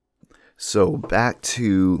 So back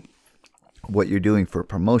to what you're doing for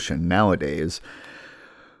promotion nowadays.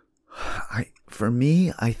 For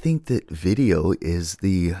me, I think that video is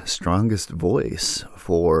the strongest voice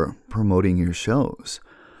for promoting your shows.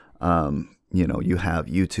 You have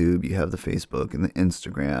YouTube, you have the Facebook and the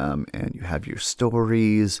Instagram, and you have your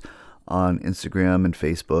stories on Instagram and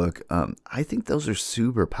Facebook. I think those are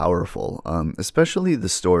super powerful, especially the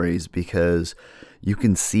stories, because you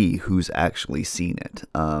can see who's actually seen it.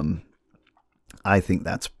 I think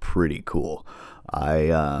that's pretty cool.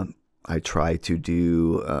 I try to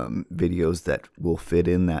do videos that will fit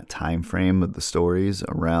in that time frame of the stories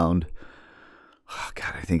around,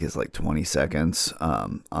 I think it's 20 seconds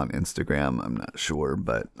on Instagram. I'm not sure,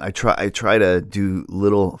 but I try to do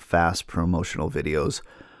little fast promotional videos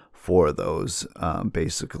for those,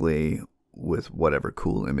 basically with whatever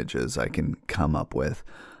cool images I can come up with.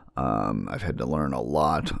 I've had to learn a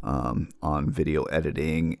lot on video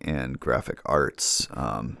editing and graphic arts,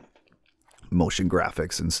 motion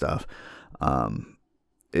graphics and stuff.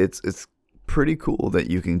 It's pretty cool that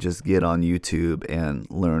you can just get on YouTube and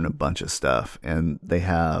learn a bunch of stuff, and they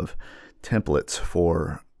have templates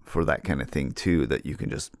for that kind of thing too, that you can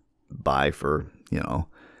just buy for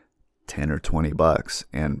 10 or $20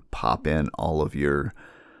 and pop in all of your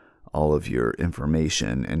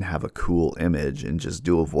information and have a cool image and just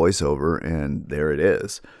do a voiceover, and there it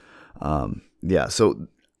is. So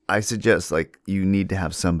I suggest you need to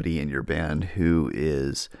have somebody in your band who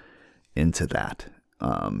is into that,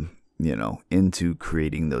 into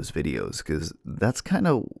creating those videos, because that's kind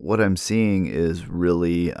of what I'm seeing is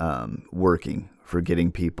really working for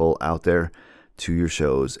getting people out there to your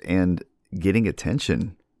shows and getting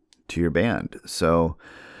attention to your band. So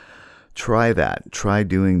try that. Try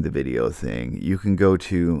doing the video thing. You can go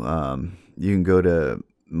to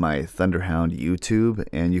my Thunderhound YouTube,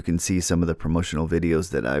 and you can see some of the promotional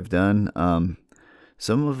videos that I've done.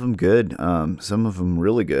 Some of them good, some of them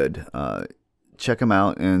really good. Check them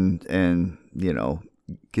out and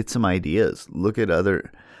get some ideas. Look at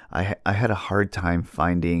other. I had a hard time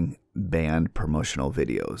finding band promotional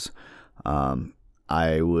videos.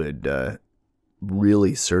 I would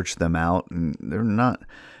really search them out, and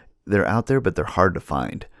they're out there, but they're hard to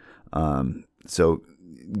find. So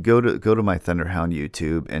go to my Thunderhound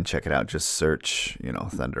YouTube and check it out. Just search,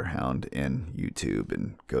 Thunderhound in YouTube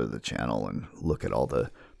and go to the channel and look at all the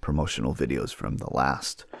promotional videos from the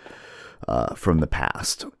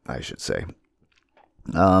past, I should say.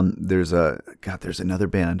 There's another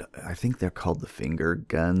band. I think they're called the Finger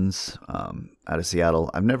Guns, out of Seattle.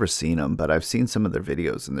 I've never seen them, but I've seen some of their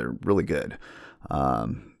videos, and they're really good.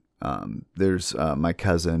 There's my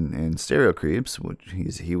cousin in Stereo Creeps, which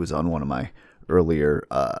he was on one of my earlier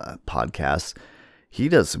podcasts. He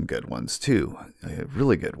does some good ones too,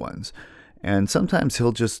 really good ones. And sometimes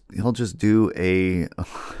he'll just do a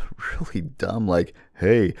really dumb, like,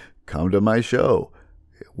 "Hey, come to my show.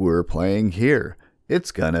 We're playing here.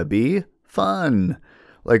 It's gonna be fun."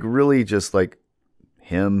 Like, really just like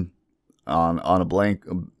him on a blank,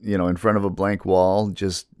 in front of a blank wall,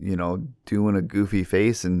 just, doing a goofy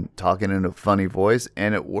face and talking in a funny voice,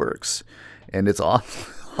 and it works. And it's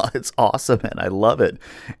awesome. It's awesome, and I love it.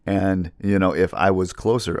 And, if I was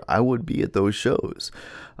closer, I would be at those shows.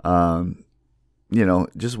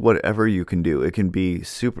 Just whatever you can do. It can be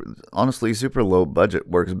super low budget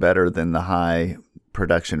works better than the high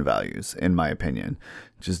production values, in my opinion.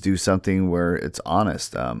 Just do something where it's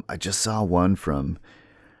honest. I just saw one from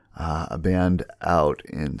a band out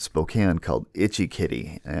in Spokane called Itchy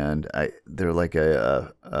Kitty, and they're like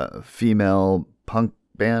a female punk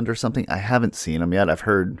band or something. I haven't seen them yet. I've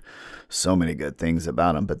heard so many good things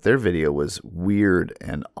about them, but their video was weird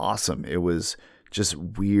and awesome. It was just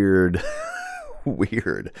weird.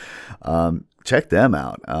 Weird. Check them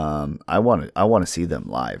out. I want to see them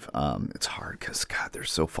live. It's hard because, God, they're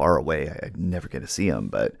so far away. I never get to see them.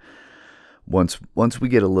 But once we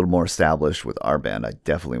get a little more established with our band, I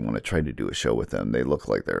definitely want to try to do a show with them. They look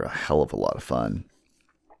like they're a hell of a lot of fun.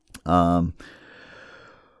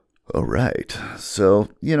 All right. So,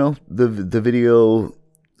 the video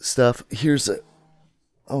stuff. Here's a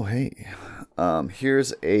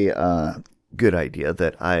good idea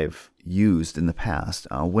that I've used in the past.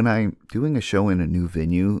 When I'm doing a show in a new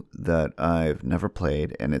venue that I've never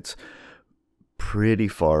played, and it's pretty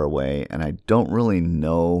far away, and I don't really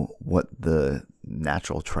know what the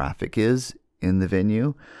natural traffic is in the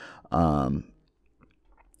venue,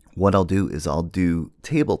 what I'll do is I'll do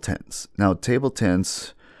table tents. Now, table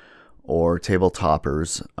tents or table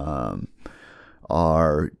toppers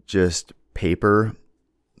are just paper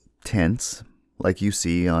tents like you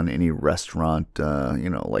see on any restaurant.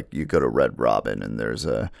 Like you go to Red Robin and there's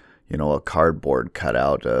a cardboard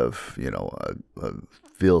cutout of, a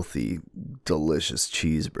filthy, delicious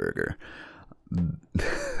cheeseburger.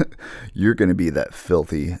 You're going to be that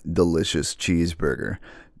filthy, delicious cheeseburger.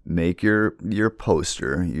 Make your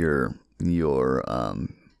poster, your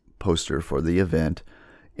poster for the event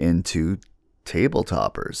into table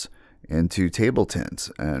toppers, into table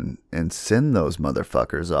tents, and send those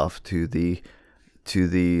motherfuckers off to the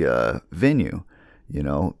venue.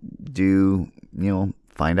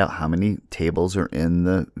 Find out how many tables are in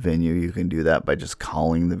the venue. You can do that by just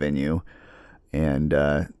calling the venue and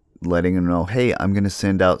letting them know, hey, I'm going to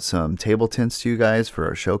send out some table tents to you guys for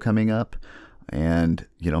our show coming up, and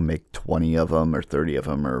make 20 of them or 30 of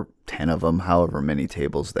them or 10 of them, however many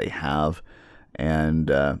tables they have,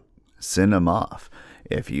 and send them off.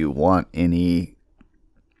 If you want any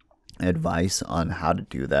advice on how to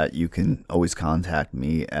do that, you can always contact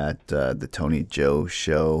me at the Tony Joe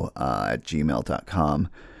Show at gmail.com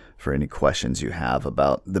for any questions you have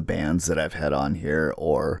about the bands that I've had on here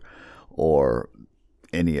or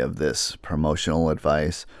any of this promotional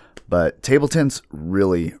advice. But table tents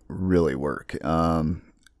really, really work.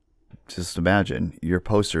 Just imagine your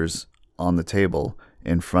posters on the table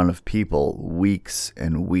in front of people weeks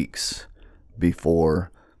and weeks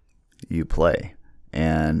before you play.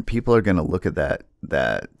 And people are going to look at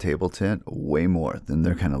that table tent way more than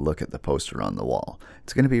they're going to look at the poster on the wall.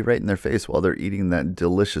 It's going to be right in their face while they're eating that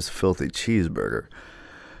delicious, filthy cheeseburger.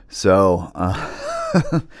 So,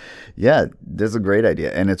 yeah, that's a great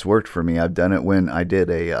idea. And it's worked for me. I've done it when I did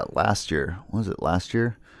last year. Was it last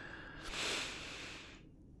year?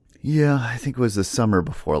 Yeah, I think it was the summer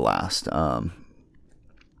before last.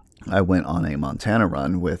 I went on a Montana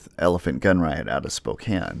run with Elephant Gun Riot out of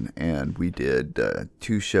Spokane, and we did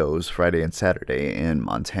 2 shows, Friday and Saturday, in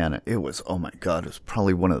Montana. It was, oh my God, it was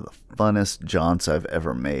probably one of the funnest jaunts I've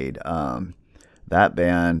ever made. That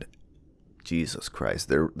band, Jesus Christ,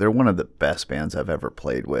 they're one of the best bands I've ever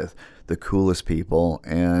played with, the coolest people,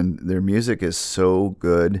 and their music is so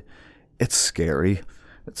good. It's scary.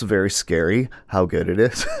 It's very scary how good it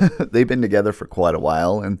is. They've been together for quite a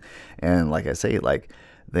while, and like I say, like,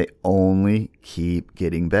 they only keep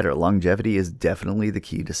getting better. Longevity is definitely the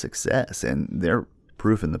key to success, and they're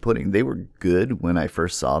proof in the pudding. They were good when I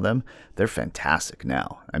first saw them. They're fantastic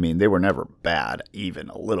now. I mean, they were never bad, even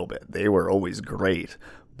a little bit. They were always great,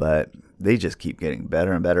 but they just keep getting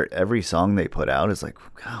better and better. Every song they put out is like,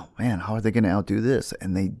 oh man, how are they going to outdo this?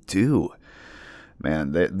 And they do.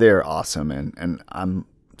 Man, they're awesome, and I'm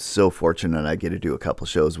so fortunate I get to do a couple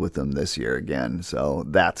shows with them this year again, so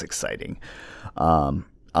that's exciting.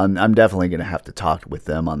 I'm definitely going to have to talk with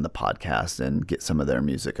them on the podcast and get some of their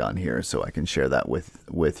music on here so I can share that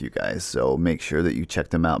with you guys. So make sure that you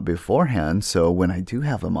check them out beforehand, so when I do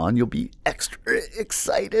have them on, you'll be extra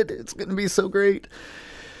excited. It's going to be so great.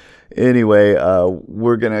 Anyway,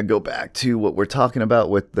 we're going to go back to what we're talking about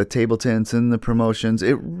with the table tents and the promotions.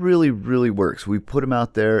 It really, really works. We put them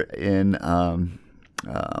out there in on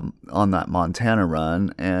that Montana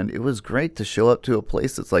run, and it was great to show up to a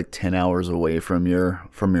place that's like 10 hours away from your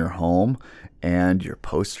home, and your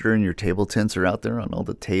poster and your table tents are out there on all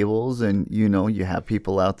the tables, and you have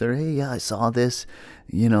people out there. Hey, yeah, I saw this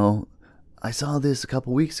a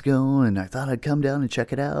couple weeks ago, and I thought I'd come down and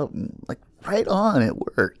check it out. And like, right on,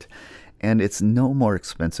 it worked. And it's no more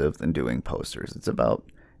expensive than doing posters. It's about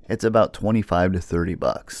 $25 to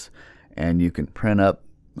 $30, and you can print up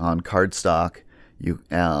on cardstock.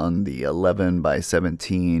 On the 11 by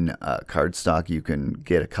 17 cardstock, you can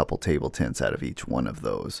get a couple table tents out of each one of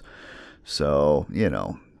those. So,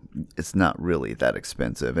 it's not really that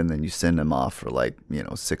expensive. And then you send them off for like, $6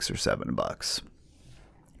 or $7.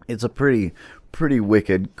 It's a pretty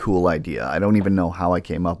wicked, cool idea. I don't even know how I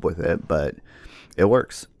came up with it, but it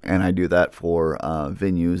works. And I do that for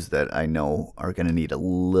venues that I know are going to need a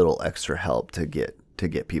little extra help to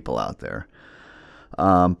get people out there.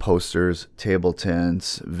 Posters, table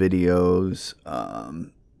tents, videos,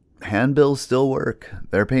 handbills still work.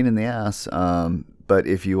 They're a pain in the ass. But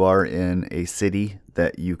if you are in a city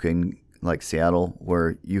that you can, like Seattle,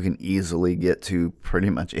 where you can easily get to pretty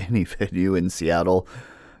much any venue in Seattle,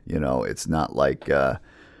 it's not like where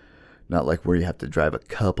you have to drive a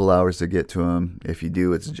couple hours to get to them. If you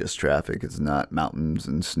do, it's just traffic. It's not mountains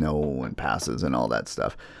and snow and passes and all that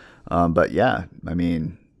stuff. But yeah, I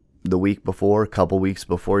mean, the week before, a couple weeks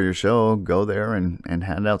before your show, go there and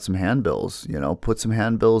hand out some handbills. Put some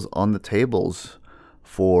handbills on the tables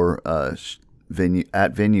for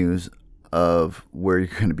venues of where you're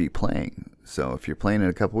going to be playing. So if you're playing in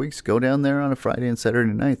a couple weeks, go down there on a Friday and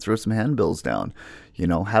Saturday night, throw some handbills down.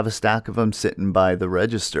 Have a stack of them sitting by the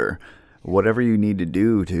register. Whatever you need to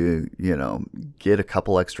do to, get a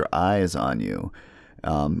couple extra eyes on you.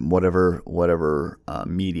 Whatever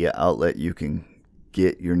media outlet you can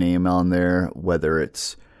get your name on there, whether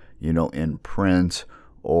it's, in print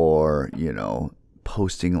or,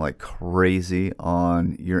 posting like crazy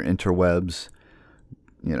on your interwebs.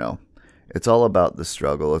 It's all about the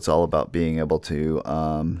struggle. It's all about being able to,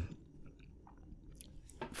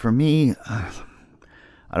 for me,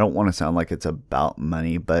 I don't want to sound like it's about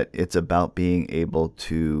money, but it's about being able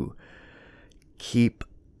to keep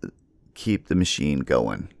the machine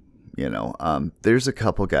going. There's a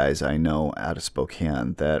couple guys I know out of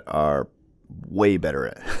Spokane that are way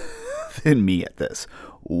better than me at this.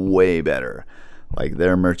 Way better. Like,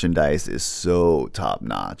 their merchandise is so top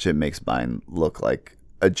notch. It makes mine look like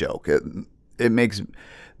a joke. It makes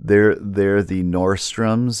they're the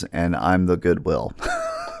Nordstroms and I'm the Goodwill.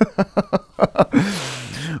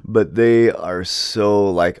 But they are so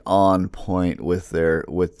like on point with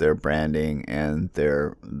their branding and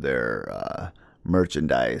their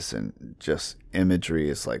merchandise, and just imagery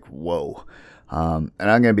is like, whoa. And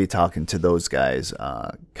I'm going to be talking to those guys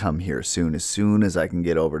come here soon as I can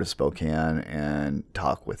get over to Spokane and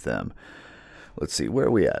talk with them. Let's see, where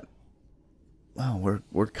are we at? Oh,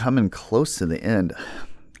 we're coming close to the end.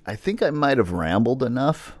 I think I might have rambled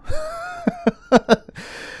enough.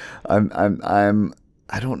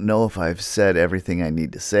 I don't know if I've said everything I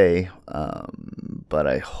need to say, but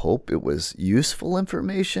I hope it was useful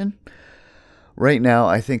information. Right now,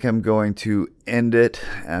 I think I'm going to end it.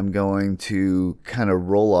 I'm going to kind of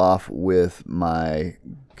roll off with my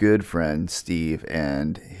good friend Steve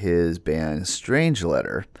and his band Strange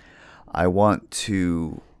Letter. I want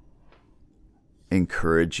to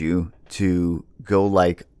encourage you to go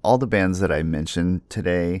like all the bands that I mentioned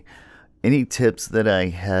today. Any tips that I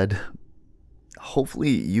had, hopefully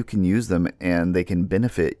you can use them and they can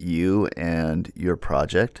benefit you and your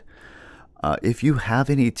project. If you have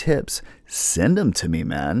any tips, send them to me,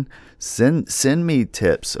 man. Send me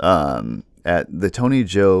tips at the Tony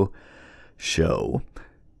Joe Show.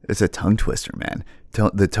 It's a tongue twister, man.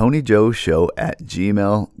 The Tony Joe Show at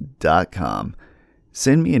gmail.com.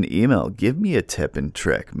 Send me an email. Give me a tip and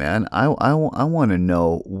trick, man. I want to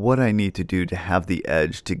know what I need to do to have the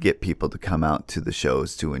edge to get people to come out to the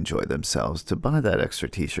shows to enjoy themselves, to buy that extra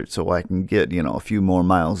t-shirt so I can get, a few more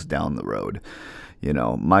miles down the road.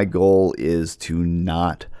 My goal is to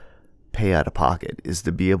not pay out of pocket, is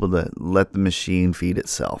to be able to let the machine feed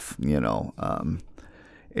itself. Being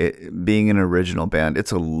an original band,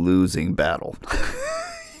 it's a losing battle.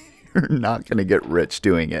 You're not going to get rich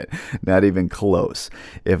doing it, not even close.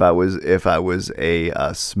 If I was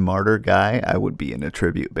a smarter guy, I would be in a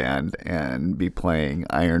tribute band and be playing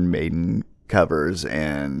Iron Maiden covers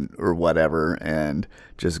or whatever, and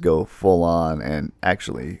just go full on and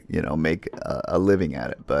actually, make a living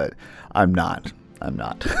at it. But I'm not.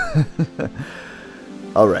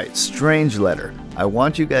 All right, Strange Letter. I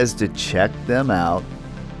want you guys to check them out.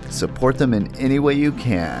 Support them in any way you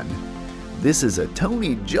can. This is a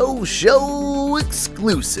Tony Joe Show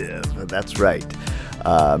exclusive. That's right.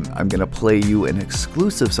 I'm going to play you an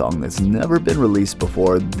exclusive song that's never been released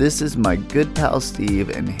before. This is my good pal Steve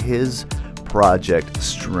and his project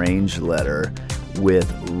Strange Letter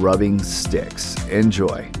with Rubbing Sticks.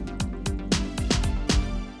 Enjoy.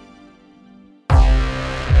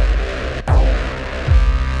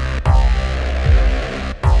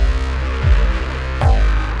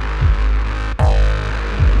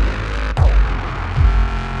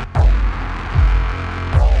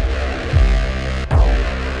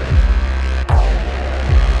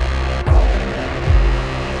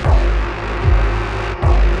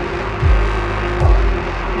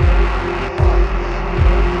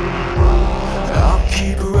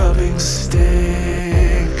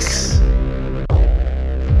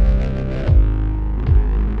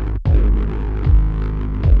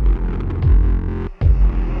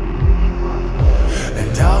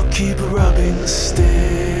 Keep rubbing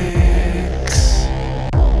sticks.